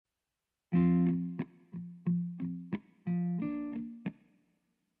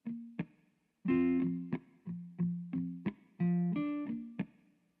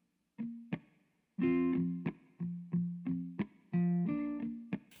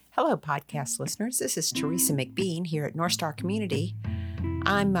Hello, podcast listeners. This is Teresa McBean here at North Star Community.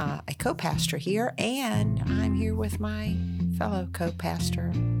 I'm a co-pastor here, and I'm here with my fellow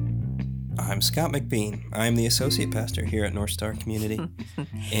co-pastor. I'm Scott McBean. I'm the associate pastor here at North Star Community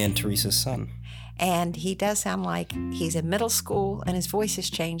and Teresa's son. And he does sound like he's in middle school and his voice is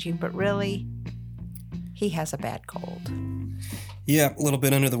changing, but really, he has a bad cold. Yeah, a little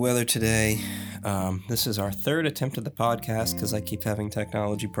bit under the weather today. This is our third attempt at the podcast because I keep having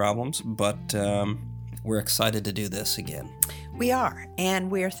technology problems, but we're excited to do this again. We are,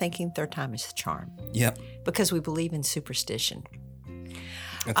 and we are thinking third time is the charm. Yep. Because we believe in superstition.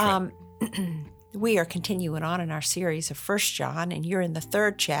 That's right. We are continuing on in our series of 1 John, and you're in the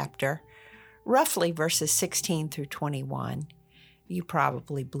third chapter, roughly verses 16 through 21. You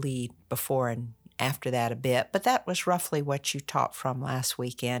probably bleed before and after that a bit, but that was roughly what you taught from last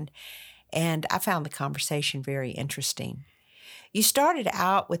weekend, and I found the conversation very interesting. You started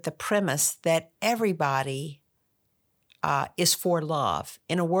out with the premise that everybody is for love.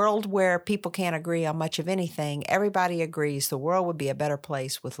 In a world where people can't agree on much of anything, everybody agrees the world would be a better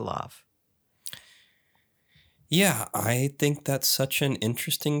place with love. Yeah, I think that's such an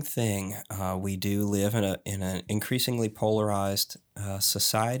interesting thing. We do live in an increasingly polarized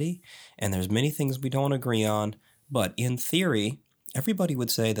society, and there's many things we don't agree on. But in theory, everybody would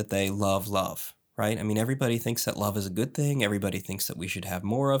say that they love love, right? I mean, everybody thinks that love is a good thing. Everybody thinks that we should have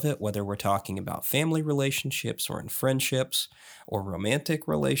more of it, whether we're talking about family relationships or in friendships or romantic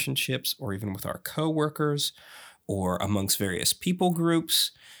relationships or even with our coworkers or amongst various people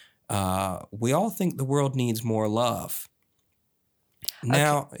groups. We all think the world needs more love.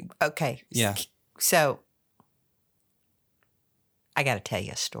 Now, okay. Yeah. So, I got to tell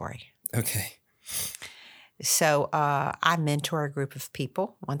you a story. Okay. So, I mentor a group of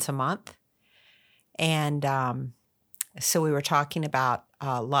people once a month. And so we were talking about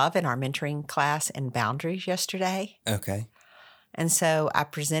love in our mentoring class and boundaries yesterday. Okay. And so I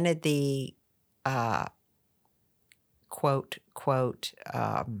presented the quote,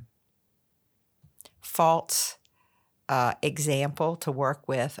 false example to work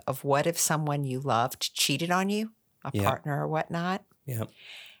with of what if someone you loved cheated on you, a partner or whatnot. Yep.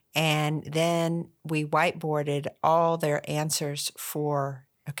 And then we whiteboarded all their answers for,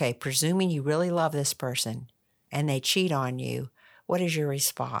 okay, presuming you really love this person and they cheat on you, what is your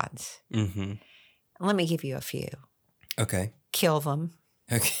response? Mm-hmm. Let me give you a few. Okay. Kill them.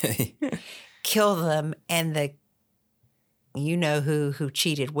 Okay. Kill them and the who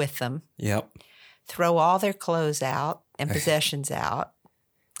cheated with them. Yep. Throw all their clothes out and possessions out.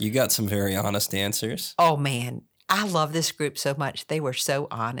 You got some very honest answers. Oh, man. I love this group so much. They were so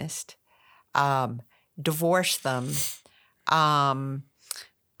honest. Divorce them.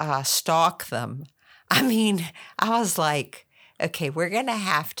 Stalk them. I mean, I was like, okay, we're going to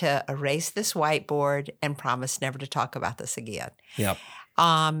have to erase this whiteboard and promise never to talk about this again. Yep.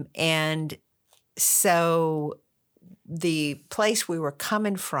 And so the place we were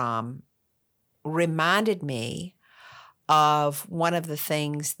coming from reminded me of one of the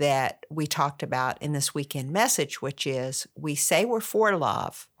things that we talked about in this weekend message, which is we say we're for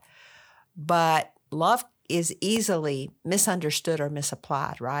love, but love is easily misunderstood or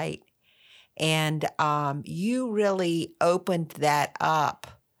misapplied, right? And you really opened that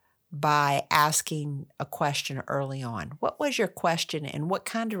up by asking a question early on. What was your question and what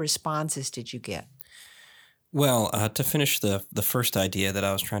kind of responses did you get? Well, to finish the first idea that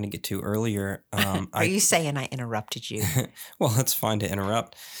I was trying to get to earlier. Are you saying I interrupted you? Well, it's fine to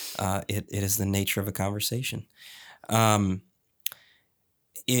interrupt. It is the nature of a conversation. In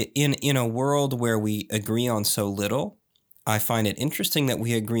a world where we agree on so little, I find it interesting that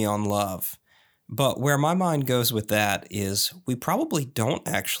we agree on love. But where my mind goes with that is we probably don't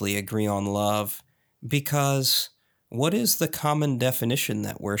actually agree on love because what is the common definition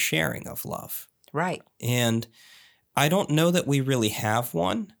that we're sharing of love? Right. And I don't know that we really have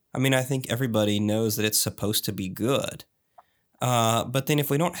one. I mean, I think everybody knows that it's supposed to be good. But then if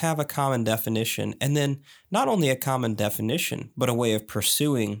we don't have a common definition, and then not only a common definition, but a way of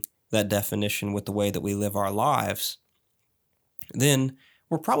pursuing that definition with the way that we live our lives, then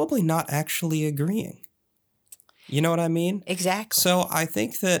we're probably not actually agreeing. You know what I mean? Exactly. So I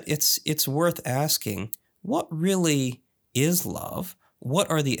think that it's worth asking, what really is love?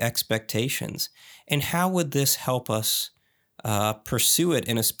 What are the expectations? And how would this help us pursue it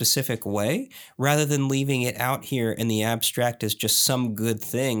in a specific way rather than leaving it out here in the abstract as just some good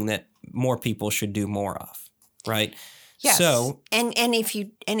thing that more people should do more of, right? Yes. So, and if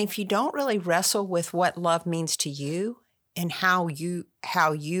you don't really wrestle with what love means to you and how you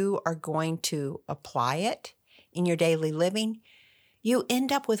are going to apply it in your daily living, you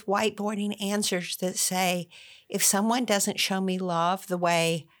end up with whiteboarding answers that say, if someone doesn't show me love the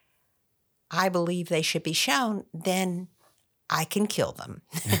way I believe they should be shown, then I can kill them.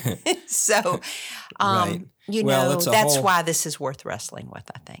 So, Right. Well, that's why this is worth wrestling with,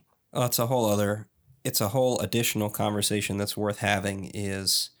 I think. it's a whole additional conversation that's worth having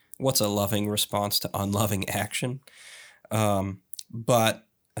is what's a loving response to unloving action. So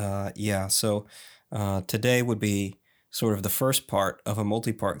today would be sort of the first part of a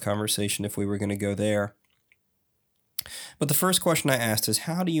multi-part conversation if we were going to go there. But the first question I asked is,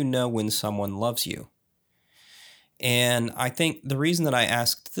 how do you know when someone loves you? And I think the reason that I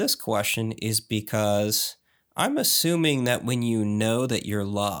asked this question is because I'm assuming that when you know that you're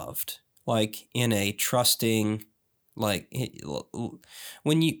loved, like in a trusting, like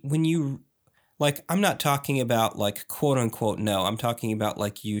when you like, I'm not talking about like quote unquote no, I'm talking about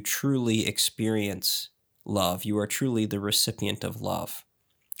like you truly experience love. You are truly the recipient of love.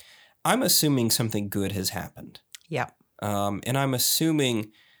 I'm assuming something good has happened. Yeah. And I'm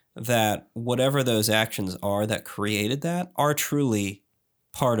assuming that whatever those actions are that created that are truly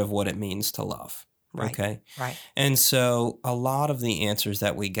part of what it means to love. Right. Okay. Right. And so a lot of the answers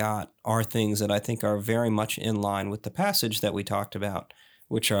that we got are things that I think are very much in line with the passage that we talked about,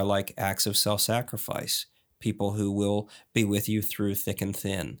 which are like acts of self-sacrifice, people who will be with you through thick and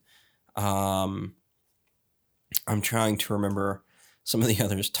thin. I'm trying to remember some of the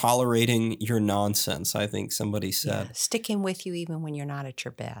others. Tolerating your nonsense, I think somebody said. Yeah, sticking with you even when you're not at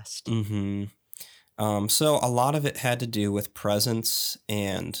your best. Mm-hmm. So a lot of it had to do with presence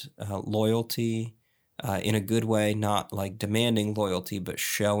and loyalty in a good way, not like demanding loyalty, but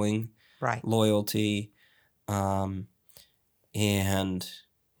showing loyalty. And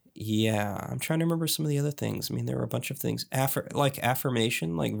yeah, I'm trying to remember some of the other things. I mean, there were a bunch of things. Like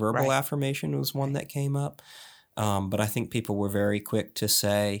affirmation, like verbal affirmation was one that came up. But I think people were very quick to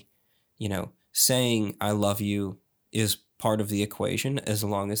say, saying I love you is part of the equation as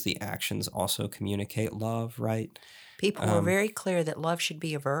long as the actions also communicate love, right? People were very clear that love should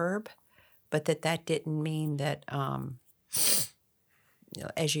be a verb, but that didn't mean that,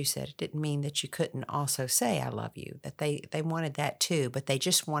 as you said, it didn't mean that you couldn't also say I love you, that they wanted that too, but they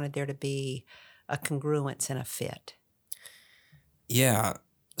just wanted there to be a congruence and a fit. Yeah.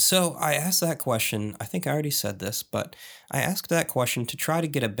 So I asked that question. I think I already said this, but I asked that question to try to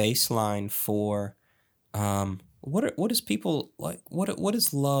get a baseline for what is people like? What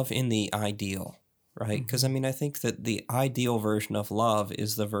is love in the ideal, right? Because I mean, I think that the ideal version of love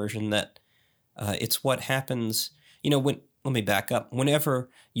is the version that it's what happens. Let me back up. Whenever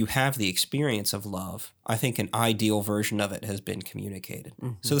you have the experience of love, I think an ideal version of it has been communicated.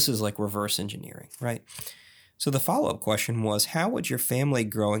 Mm-hmm. So this is like reverse engineering, right? So the follow-up question was, how would your family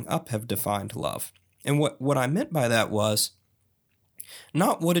growing up have defined love? And what I meant by that was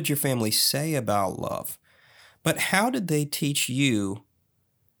not what did your family say about love, but how did they teach you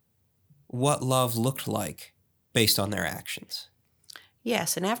what love looked like based on their actions?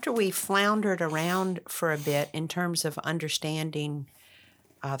 Yes, and after we floundered around for a bit in terms of understanding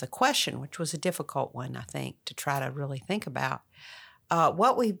the question, which was a difficult one, I think, to try to really think about,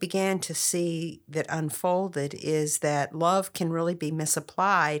 what we began to see that unfolded is that love can really be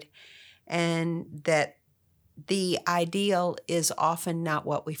misapplied and that the ideal is often not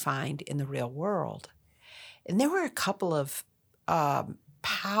what we find in the real world. And there were a couple of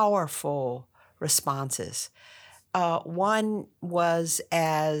powerful responses. One was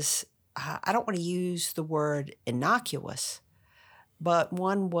as, I don't want to use the word innocuous, but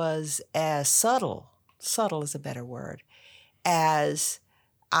one was as subtle is a better word, as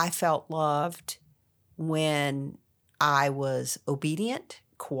I felt loved when I was obedient,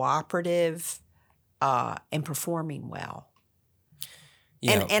 cooperative, and performing well.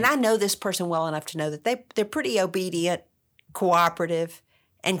 Yeah. And I know this person well enough to know that they're pretty obedient, cooperative,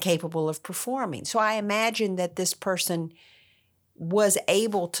 and capable of performing. So I imagine that this person was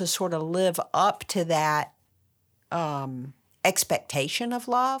able to sort of live up to that expectation of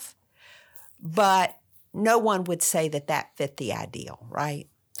love, but no one would say that fit the ideal, right?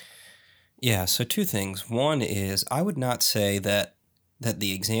 Yeah, so two things. One is I would not say that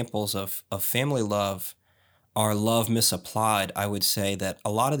the examples of family love are love misapplied. I would say that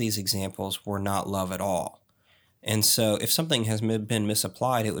a lot of these examples were not love at all. And so if something has been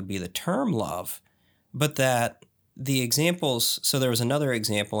misapplied, it would be the term love, but that the examples, so there was another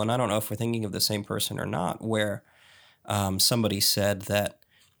example, and I don't know if we're thinking of the same person or not, where somebody said that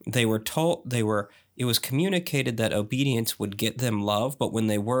it was communicated that obedience would get them love, but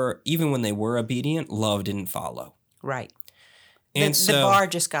even when they were obedient, love didn't follow. Right. And the bar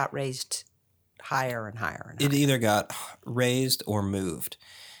just got raised higher and higher and It higher. either got raised or moved.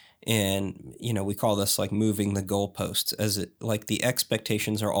 And, we call this like moving the goalposts, as it like the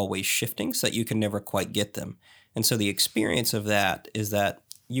expectations are always shifting so that you can never quite get them. And so the experience of that is that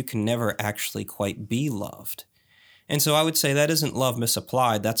you can never actually quite be loved. And so I would say that isn't love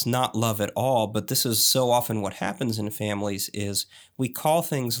misapplied. That's not love at all. But this is so often what happens in families is we call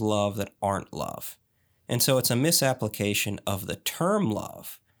things love that aren't love. And so it's a misapplication of the term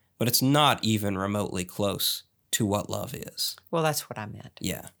love, but it's not even remotely close to what love is. Well, that's what I meant.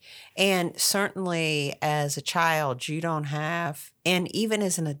 Yeah. And certainly as a child, you don't have, and even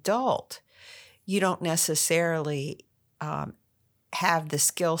as an adult, you don't necessarily have the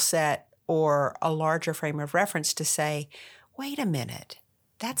skill set or a larger frame of reference to say, wait a minute,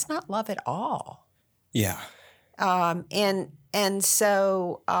 that's not love at all. Yeah. And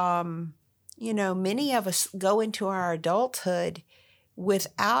so, many of us go into our adulthood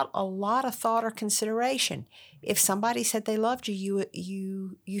without a lot of thought or consideration. If somebody said they loved you,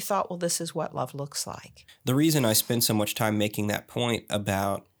 you thought, well, this is what love looks like. The reason I spend so much time making that point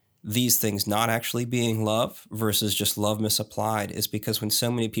about these things not actually being love versus just love misapplied is because when so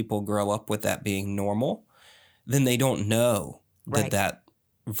many people grow up with that being normal, then they don't know that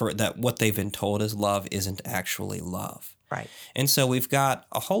what they've been told is love isn't actually love. Right. And so we've got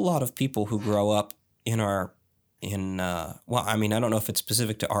a whole lot of people who grow up I don't know if it's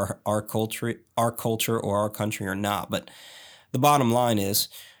specific to our culture or our country or not, but the bottom line is,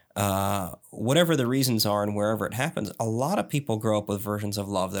 whatever the reasons are and wherever it happens, a lot of people grow up with versions of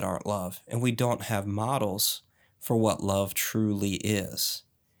love that aren't love, and we don't have models for what love truly is.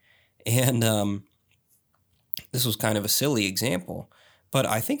 And this was kind of a silly example, but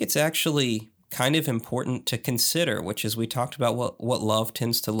I think it's actually kind of important to consider, which is we talked about what love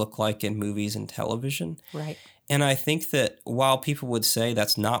tends to look like in movies and television. Right. And I think that while people would say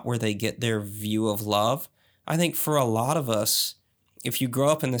that's not where they get their view of love, I think for a lot of us, if you grow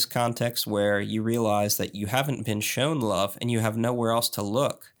up in this context where you realize that you haven't been shown love and you have nowhere else to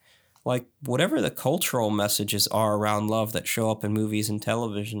look, like whatever the cultural messages are around love that show up in movies and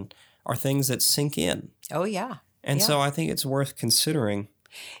television are things that sink in. Oh, yeah. And so I think it's worth considering.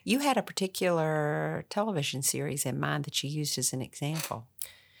 You had a particular television series in mind that you used as an example.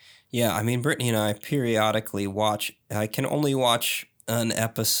 Yeah, I mean, Brittany and I periodically I can only watch an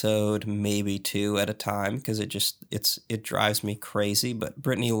episode, maybe two at a time, because it drives me crazy, but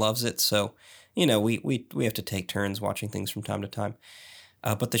Brittany loves it, so, we have to take turns watching things from time to time.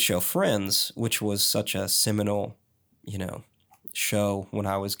 But the show Friends, which was such a seminal, show when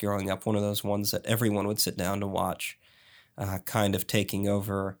I was growing up, one of those ones that everyone would sit down to watch, kind of taking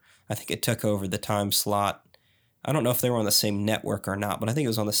over, I think it took over the time slot. I don't know if they were on the same network or not, but I think it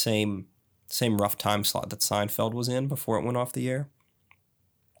was on the same rough time slot that Seinfeld was in before it went off the air.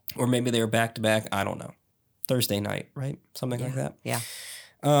 Or maybe they were back-to-back. I don't know. Thursday night, right? Something like that. Yeah.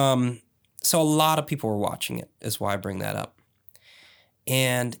 So a lot of people were watching it, is why I bring that up.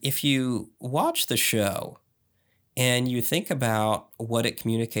 And if you watch the show and you think about what it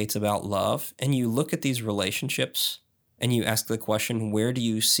communicates about love, and you look at these relationships and you ask the question, where do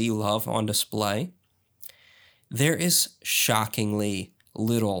you see love on display? There is shockingly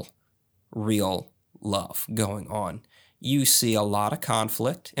little real love going on. You see a lot of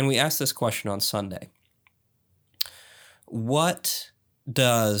conflict, and we asked this question on Sunday. What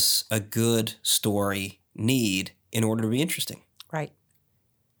does a good story need in order to be interesting? Right.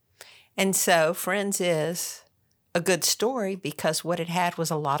 And so Friends is a good story because what it had was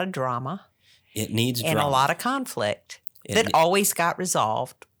a lot of drama. It needs and drama. a lot of conflict that always got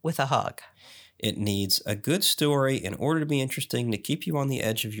resolved with a hug. It needs a good story in order to be interesting, to keep you on the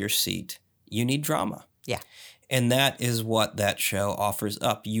edge of your seat. You need drama. Yeah. And that is what that show offers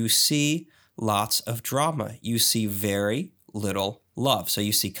up. You see lots of drama. You see very little love. So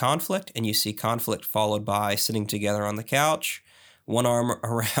you see conflict, and you see conflict followed by sitting together on the couch, one arm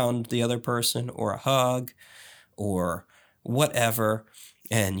around the other person, or a hug, or whatever.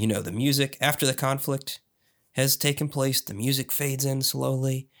 And, the music after the conflict has taken place, the music fades in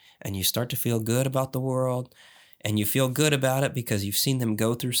slowly, and you start to feel good about the world, and you feel good about it because you've seen them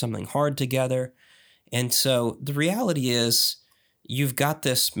go through something hard together. And so the reality is you've got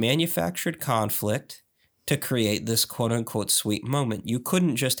this manufactured conflict to create this quote-unquote sweet moment. You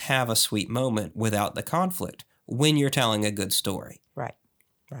couldn't just have a sweet moment without the conflict when you're telling a good story. Right,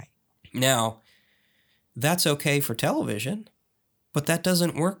 right. Now, that's okay for television, but that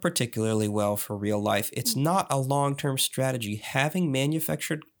doesn't work particularly well for real life. It's not a long-term strategy. Having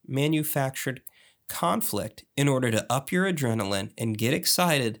manufactured conflict in order to up your adrenaline and get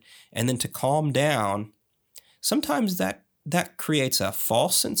excited and then to calm down, sometimes that creates a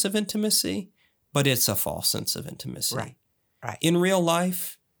false sense of intimacy but it's a false sense of intimacy. Right. Right. In real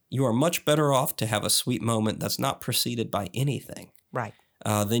life, you are much better off to have a sweet moment that's not preceded by anything Right.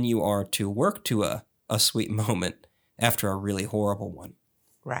 than you are to work to a sweet moment after a really horrible one.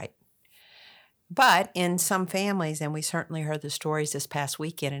 Right. But in some families, and we certainly heard the stories this past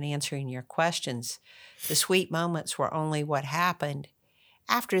weekend in answering your questions, the sweet moments were only what happened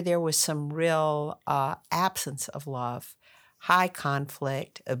after there was some real absence of love, high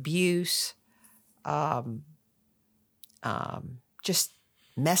conflict, abuse, just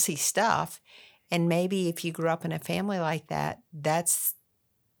messy stuff. And maybe if you grew up in a family like that, that's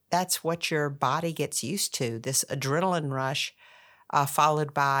what your body gets used to, this adrenaline rush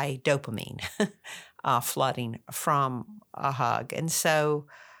followed by dopamine flooding from a hug. And so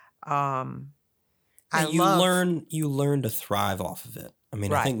You learn to thrive off of it. I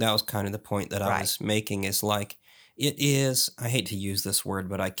mean, I think that was kind of the point that I was making is like, it is, I hate to use this word,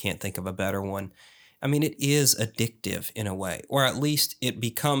 but I can't think of a better one. I mean, it is addictive in a way, or at least it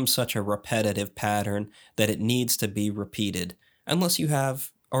becomes such a repetitive pattern that it needs to be repeated unless you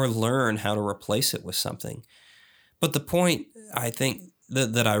have or learn how to replace it with something. But the point I think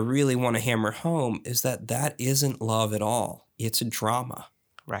that I really want to hammer home is that isn't love at all. It's a drama.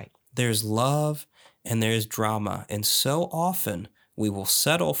 Right. There's love and there's drama. And so often we will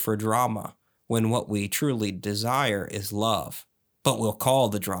settle for drama when what we truly desire is love, but we'll call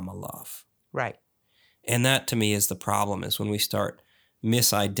the drama love. Right. And that to me is the problem, is when we start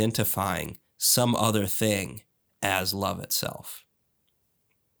misidentifying some other thing as love itself.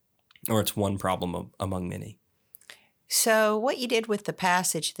 Or it's one problem among many. So what you did with the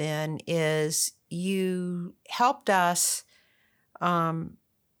passage then is you helped us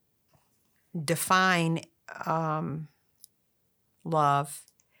define love,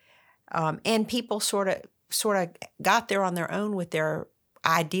 and people sort of got there on their own with their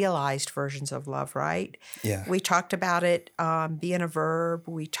idealized versions of love, right? Yeah. We talked about it being a verb.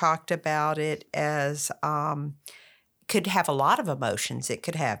 We talked about it as could have a lot of emotions. It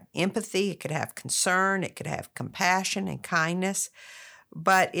could have empathy, it could have concern, it could have compassion and kindness,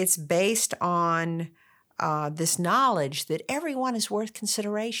 but it's based on this knowledge that everyone is worth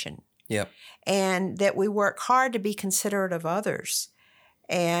consideration. Yep. And that we work hard to be considerate of others.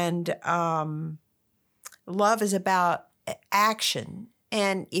 And love is about action.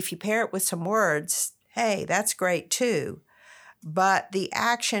 And if you pair it with some words, hey, that's great too. But the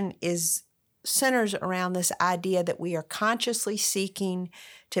action centers around this idea that we are consciously seeking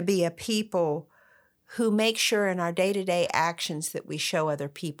to be a people who make sure in our day-to-day actions that we show other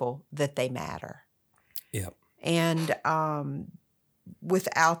people that they matter. Yep. And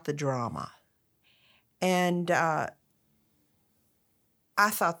without the drama. And I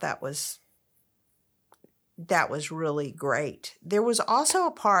thought that was really great. There was also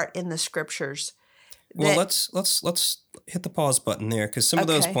a part in the scriptures. Well, let's hit the pause button there, because some of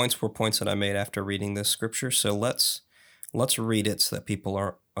those points were points that I made after reading this scripture. So let's read it so that people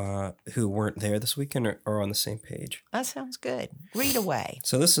are who weren't there this weekend are on the same page. That sounds good. Read away.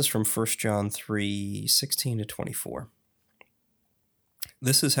 So this is from 1 John 3:16-24.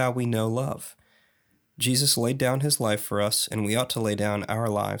 This is how we know love. Jesus laid down his life for us, and we ought to lay down our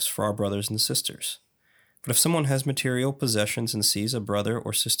lives for our brothers and sisters. But if someone has material possessions and sees a brother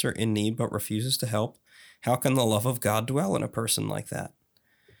or sister in need but refuses to help, how can the love of God dwell in a person like that?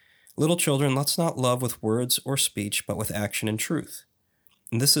 Little children, let's not love with words or speech, but with action and truth.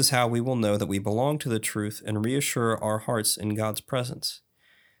 And this is how we will know that we belong to the truth and reassure our hearts in God's presence.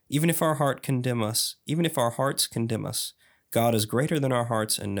 Even if our hearts condemn us, God is greater than our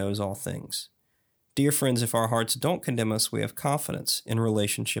hearts and knows all things. Dear friends, if our hearts don't condemn us, we have confidence in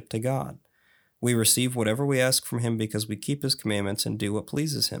relationship to God. We receive whatever we ask from him because we keep his commandments and do what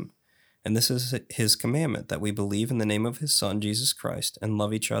pleases him. And this is his commandment, that we believe in the name of his Son, Jesus Christ, and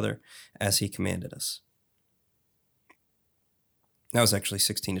love each other as he commanded us. That was actually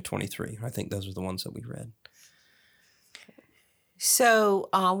 16-23. I think those are the ones that we read. So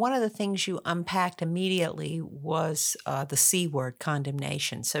one of the things you unpacked immediately was the C word,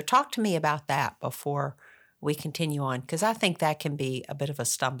 condemnation. So talk to me about that before we continue on, because I think that can be a bit of a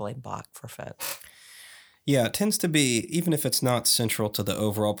stumbling block for folks. Yeah, it tends to be, even if it's not central to the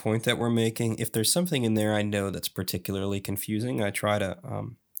overall point that we're making, if there's something in there I know that's particularly confusing, I try to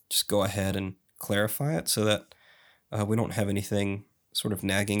just go ahead and clarify it so that we don't have anything sort of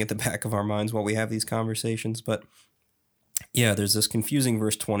nagging at the back of our minds while we have these conversations. But yeah, there's this confusing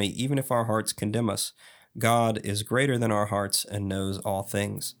verse 20, even if our hearts condemn us, God is greater than our hearts and knows all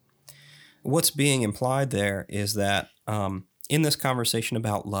things. What's being implied there is that in this conversation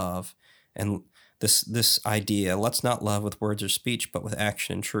about love and this idea, let's not love with words or speech, but with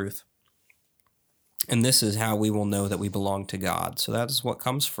action and truth. And this is how we will know that we belong to God. So that is what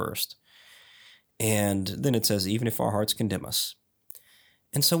comes first. And then it says, even if our hearts condemn us.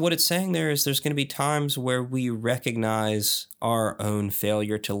 And so what it's saying there is there's going to be times where we recognize our own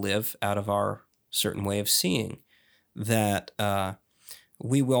failure to live out of our certain way of seeing, that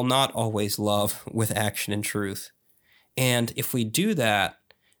we will not always love with action and truth. And if we do that,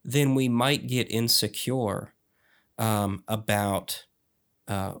 then we might get insecure about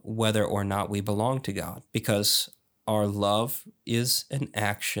whether or not we belong to God, because our love is an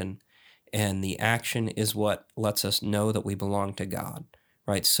action, and the action is what lets us know that we belong to God,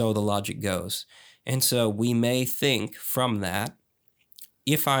 right? So the logic goes. And so we may think from that,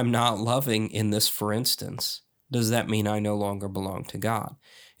 if I'm not loving in this, for instance, does that mean I no longer belong to God?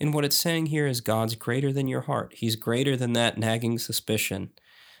 And what it's saying here is God's greater than your heart. He's greater than that nagging suspicion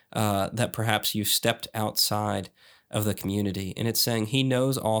that perhaps you stepped outside of the community. And it's saying he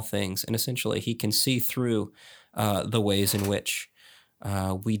knows all things, and essentially he can see through the ways in which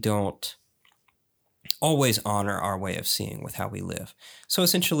we don't always honor our way of seeing with how we live. So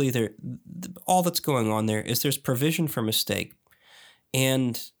essentially, all that's going on there is there's provision for mistake.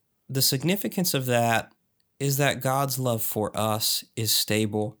 And the significance of that is that God's love for us is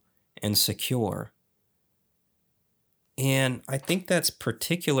stable and secure. And I think that's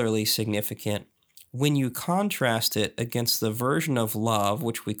particularly significant when you contrast it against the version of love,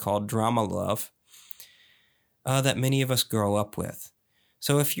 which we call drama love, that many of us grow up with.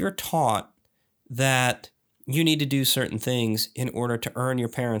 So if you're taught that you need to do certain things in order to earn your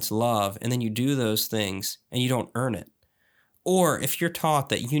parents' love, and then you do those things and you don't earn it, or if you're taught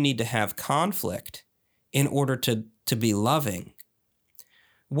that you need to have conflict in order to be loving,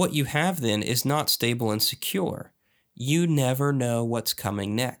 what you have then is not stable and secure. You never know what's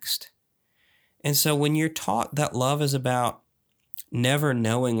coming next. And so when you're taught that love is about never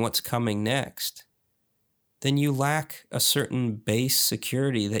knowing what's coming next, then you lack a certain base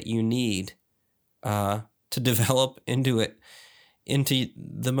security that you need to develop into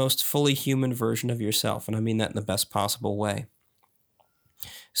the most fully human version of yourself. And I mean that in the best possible way.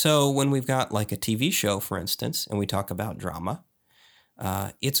 So when we've got like a TV show, for instance, and we talk about drama,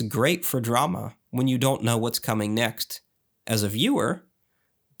 it's great for drama when you don't know what's coming next as a viewer,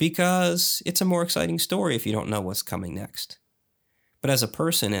 because it's a more exciting story if you don't know what's coming next. But as a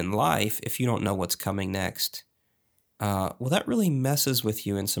person in life, if you don't know what's coming next, well, that really messes with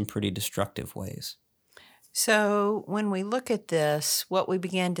you in some pretty destructive ways. So when we look at this, what we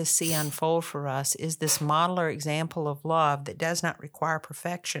begin to see unfold for us is this model or example of love that does not require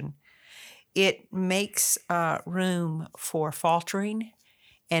perfection. It makes room for faltering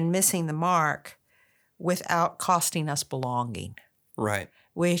and missing the mark without costing us belonging. Right.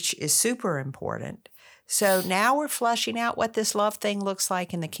 Which is super important. So now we're fleshing out what this love thing looks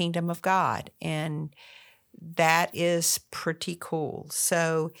like in the kingdom of God. And that is pretty cool.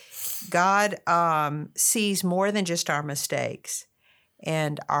 So God sees more than just our mistakes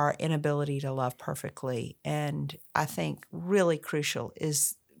and our inability to love perfectly. And I think really crucial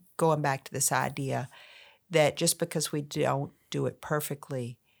is going back to this idea that just because we don't do it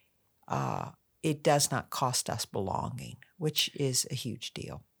perfectly, it does not cost us belonging, which is a huge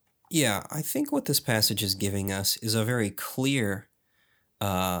deal. Yeah, I think what this passage is giving us is a very clear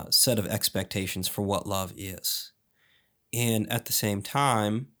set of expectations for what love is. And at the same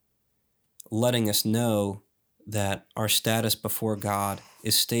time, letting us know that our status before God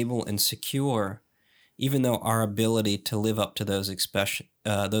is stable and secure, even though our ability to live up to those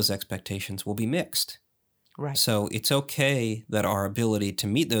expectations will be mixed. Right. So it's okay that our ability to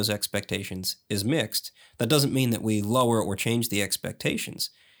meet those expectations is mixed. That doesn't mean that we lower or change the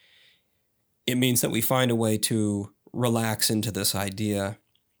expectations. It means that we find a way to relax into this idea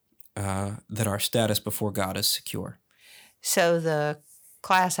that our status before God is secure. So the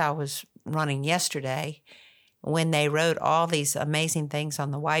class I was running yesterday, when they wrote all these amazing things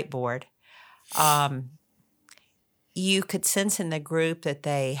on the whiteboard, you could sense in the group that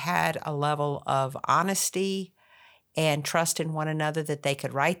they had a level of honesty and trust in one another that they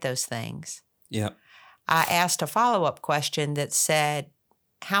could write those things. Yeah. I asked a follow-up question that said,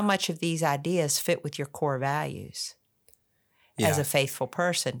 how much of these ideas fit with your core values as a faithful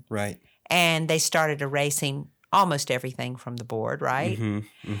person? Right. And they started erasing almost everything from the board, right?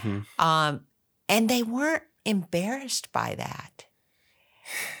 Mm-hmm. Mm-hmm. And they weren't embarrassed by that.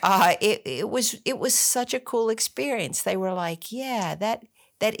 It was such a cool experience. They were like, yeah, that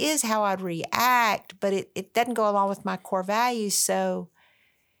is how I'd react, but it doesn't go along with my core values. So,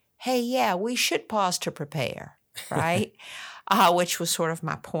 hey, yeah, we should pause to prepare, right? Which was sort of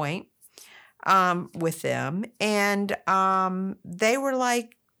my point with them. And they were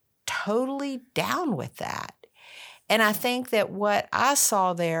like totally down with that. And I think that what I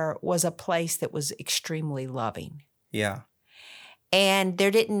saw there was a place that was extremely loving. Yeah. And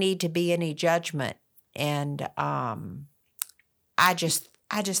there didn't need to be any judgment. And I just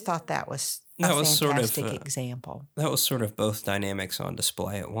thought that was a That was fantastic example. that was sort of both dynamics on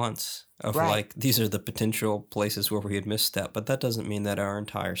display at once of Right. like, these are the potential places where we had misstep, but that doesn't mean that our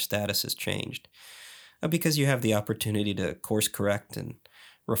entire status has changed. Because you have the opportunity to course correct and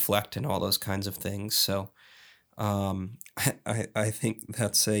reflect and all those kinds of things. So I think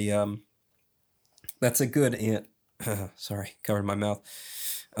that's a good and sorry, covered my mouth.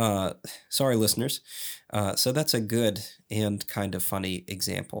 Sorry, listeners. So that's a good and kind of funny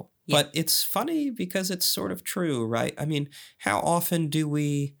example. Yeah. But it's funny because it's sort of true, right? I mean, how often do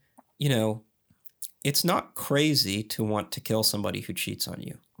we, it's not crazy to want to kill somebody who cheats on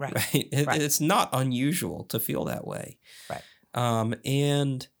you, Right. right? Right. It's not unusual to feel that way. Right. I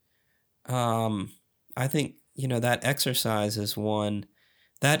think, that exercise is one,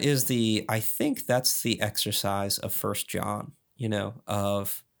 I think that's the exercise of First John,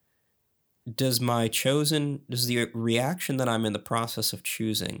 of does the reaction that I'm in the process of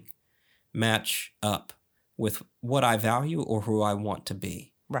choosing match up with what I value or who I want to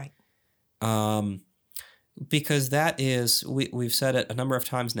be? Right. Because that is, we've said it a number of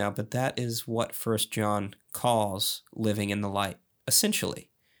times now, but that is what First John calls living in the light, essentially.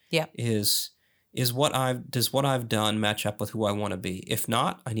 Yeah. Does what I've done match up with who I want to be? If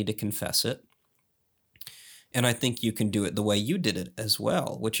not, I need to confess it. And I think you can do it the way you did it as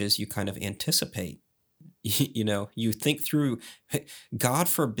well, which is you kind of anticipate. You think through, God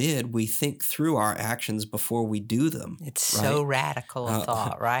forbid we think through our actions before we do them. It's right? so radical a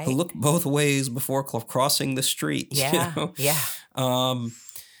thought, right? Look both ways before crossing the street. Yeah, yeah.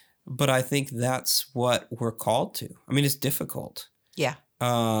 But I think that's what we're called to. I mean, it's difficult. Yeah.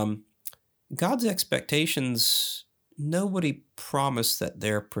 God's expectations, nobody promised that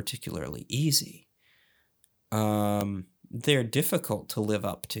they're particularly easy. They're difficult to live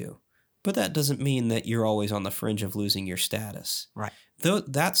up to. But that doesn't mean that you're always on the fringe of losing your status. Right. Though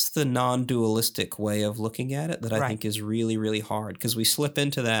that's the non-dualistic way of looking at it that I think is really, really hard, because we slip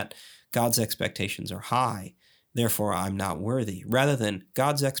into that God's expectations are high, therefore I'm not worthy, rather than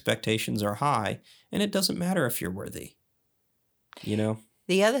God's expectations are high and it doesn't matter if you're worthy.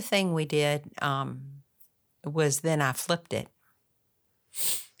 The other thing we did was then I flipped it.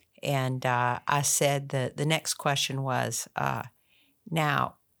 And I said the next question was,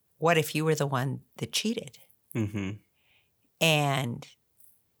 now, what if you were the one that cheated? Mm-hmm. And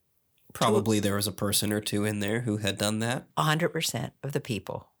probably there was a person or two in there who had done that. 100% of the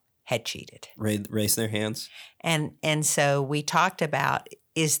people had cheated. Raise their hands. And so we talked about,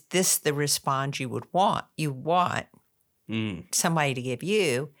 is this the response you would want? You want somebody to give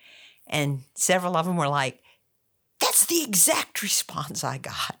you. And several of them were like, that's the exact response I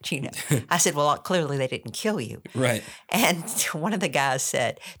got, I said, well, clearly they didn't kill you. Right. And one of the guys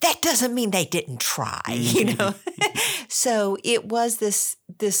said, that doesn't mean they didn't try, So it was this,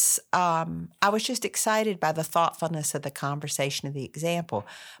 I was just excited by the thoughtfulness of the conversation of the example.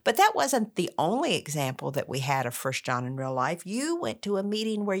 But that wasn't the only example that we had of First John in real life. You went to a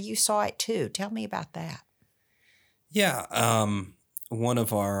meeting where you saw it too. Tell me about that. Yeah. One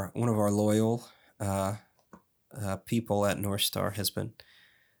of our loyal people at North Star has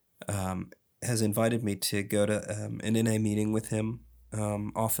invited me to go to an NA meeting with him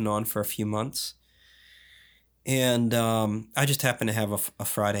off and on for a few months. And I just happened to have a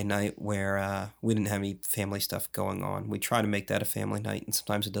Friday night where we didn't have any family stuff going on. We try to make that a family night, and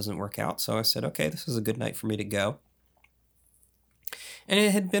sometimes it doesn't work out. So I said, okay, this is a good night for me to go. And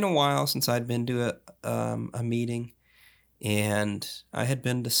it had been a while since I'd been to a meeting, and I had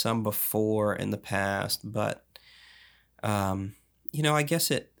been to some before in the past, but I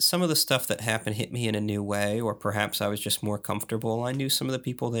guess some of the stuff that happened hit me in a new way, or perhaps I was just more comfortable. I knew some of the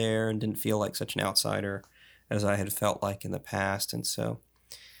people there and didn't feel like such an outsider as I had felt like in the past. And so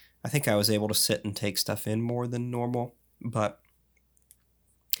I think I was able to sit and take stuff in more than normal. But,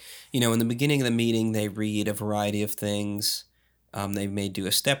 in the beginning of the meeting, they read a variety of things. They may do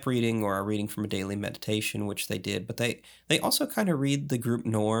a step reading or a reading from a daily meditation, which they did. But they also kind of read the group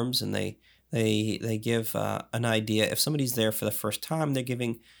norms, and they give an idea. If somebody's there for the first time, they're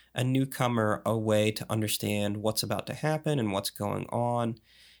giving a newcomer a way to understand what's about to happen and what's going on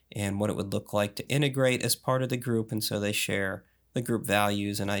and what it would look like to integrate as part of the group. And so they share the group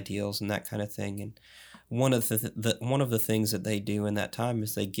values and ideals and that kind of thing. And one of the things that they do in that time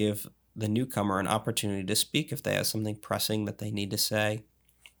is they give the newcomer an opportunity to speak if they have something pressing that they need to say.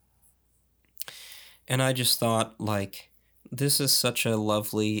 And I just thought, like, this is such a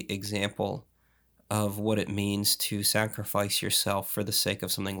lovely example of what it means to sacrifice yourself for the sake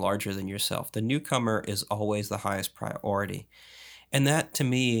of something larger than yourself. The newcomer is always the highest priority. And that, to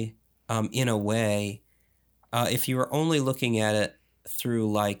me, in a way, if you were only looking at it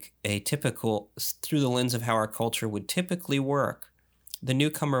through through the lens of how our culture would typically work, the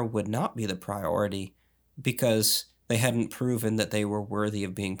newcomer would not be the priority because they hadn't proven that they were worthy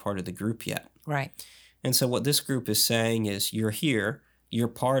of being part of the group yet. Right. And so what this group is saying is, you're here, you're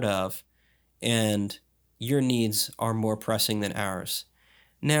part of, and your needs are more pressing than ours.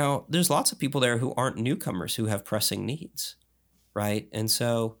 Now, there's lots of people there who aren't newcomers who have pressing needs, right? And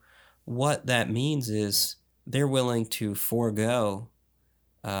so what that means is they're willing to forego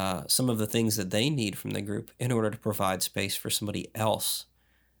some of the things that they need from the group in order to provide space for somebody else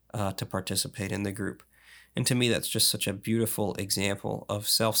to participate in the group. And to me, that's just such a beautiful example of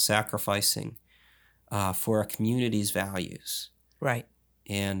self-sacrificing for a community's values. Right.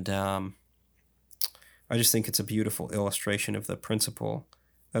 And I just think it's a beautiful illustration of the principle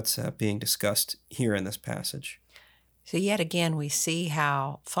that's being discussed here in this passage. So yet again, we see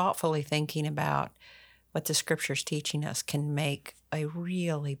how thoughtfully thinking about what the Scripture's teaching us can make a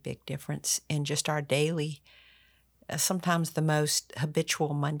really big difference in just our daily, sometimes the most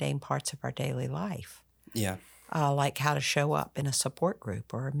habitual, mundane parts of our daily life. Yeah. Like how to show up in a support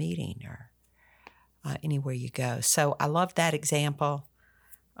group or a meeting or anywhere you go. So I loved that example.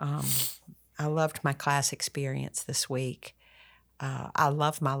 I loved my class experience this week. I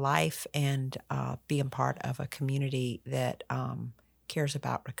love my life and being part of a community that cares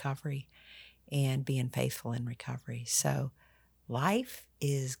about recovery and being faithful in recovery. So life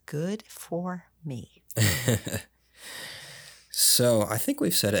is good for me. So I think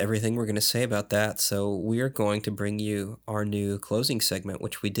we've said everything we're going to say about that. So we are going to bring you our new closing segment,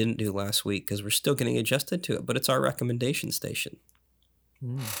 which we didn't do last week because we're still getting adjusted to it, but it's our recommendation station.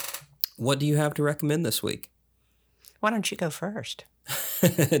 What do you have to recommend this week? Why don't you go first?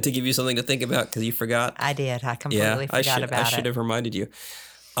 To give you something to think about because you forgot? I did. I completely forgot about it. I should have reminded you.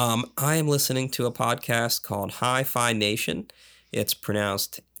 I am listening to a podcast called Hi-Fi Nation. It's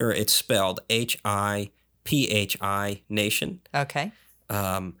spelled H-I-P-H-I Nation. Okay.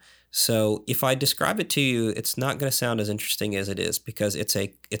 So if I describe it to you, it's not going to sound as interesting as it is because it's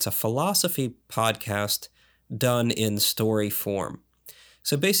a philosophy podcast done in story form.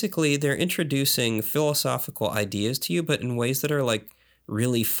 So basically, they're introducing philosophical ideas to you, but in ways that are like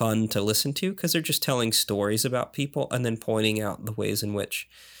really fun to listen to because they're just telling stories about people and then pointing out the ways in which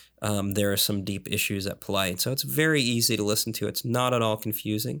there are some deep issues at play. So it's very easy to listen to. It's not at all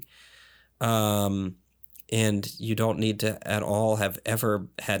confusing. And you don't need to at all have ever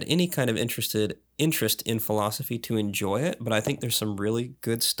had any kind of interest in philosophy to enjoy it. But I think there's some really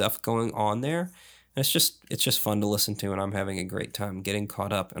good stuff going on there. And it's just fun to listen to, and I'm having a great time getting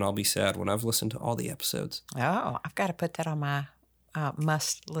caught up. And I'll be sad when I've listened to all the episodes. Oh, I've got to put that on my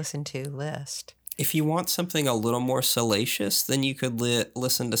must-listen-to list. If you want something a little more salacious, then you could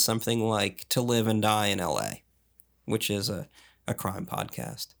listen to something like To Live and Die in L.A., which is a crime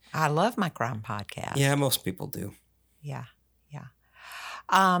podcast. I love my crime podcast. Yeah, most people do. Yeah.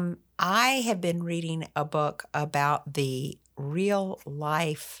 I have been reading a book about the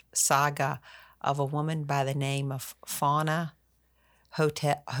real-life saga of a woman by the name of Fauna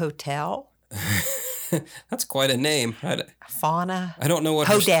Hodel. That's quite a name. Fauna. I don't know what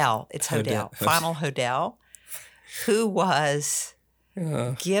Hodel. It's Hodel. Fauna Hodel, who was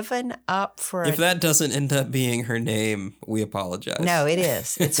given up for. If that doesn't end up being her name, we apologize. No, it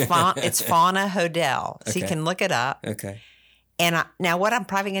is. It's Fauna Hodel. So you can look it up. Okay. And now what I'm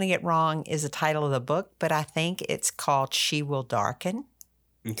probably going to get wrong is the title of the book, but I think it's called She Will Darken.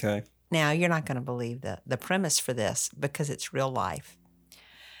 Okay. Now, you're not going to believe the premise for this because it's real life.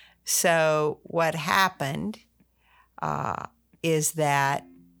 So what happened is that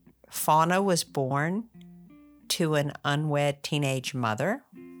Fauna was born to an unwed teenage mother.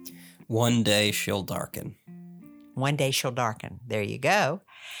 One day she'll darken. One day she'll darken. There you go.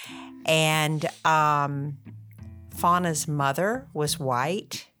 And Fauna's mother was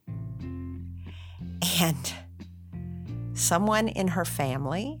white. And someone in her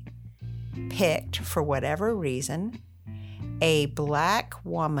family picked, for whatever reason, a black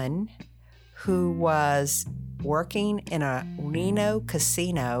woman who was working in a Reno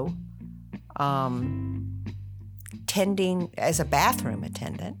casino tending as a bathroom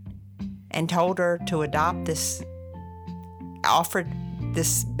attendant and told her to offered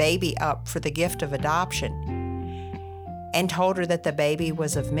this baby up for the gift of adoption and told her that the baby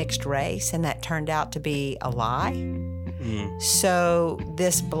was of mixed race, and that turned out to be a lie. So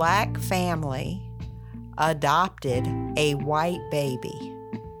this black family adopted a white baby.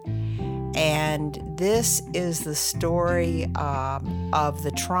 And this is the story of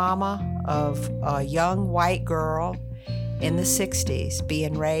the trauma of a young white girl in the 60s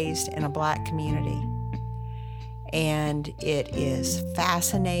being raised in a Black community. And it is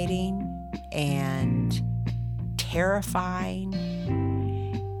fascinating and terrifying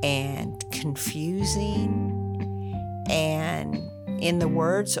and confusing, and in the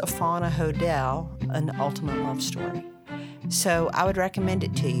words of Fauna Hodel, an ultimate love story. So I would recommend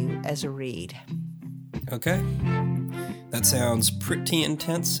it to you as a read. Okay. That sounds pretty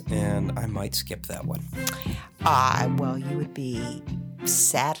intense, and I might skip that one. Well, you would be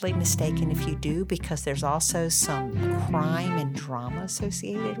sadly mistaken if you do, because there's also some crime and drama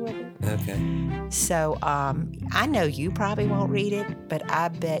associated with it. Okay. So I know you probably won't read it, but I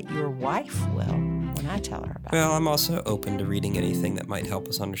bet your wife will when I tell her about it. Well, I'm also open to reading anything that might help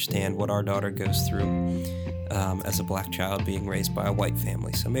us understand what our daughter goes through as a Black child being raised by a white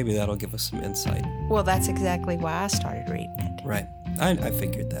family. So maybe that'll give us some insight. Well, that's exactly why I started reading it. Right. I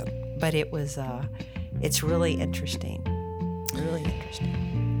figured that. But it was, it's really interesting. Really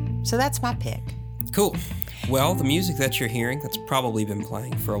interesting. So that's my pick. Cool. Well, the music that you're hearing, that's probably been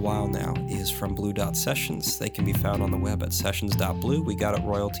playing for a while now, is from Blue Dot Sessions. They can be found on the web at sessions.blue. We got it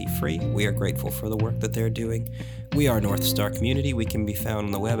royalty free. We are grateful for the work that they're doing. We are North Star Community. We can be found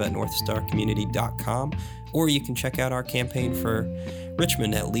on the web at northstarcommunity.com, or you can check out our campaign for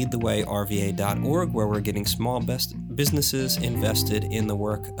Richmond at leadthewayrva.org, where we're getting small businesses invested in the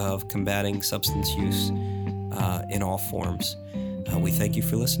work of combating substance use in all forms. We thank you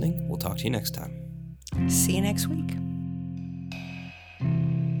for listening. We'll talk to you next time. See you next week.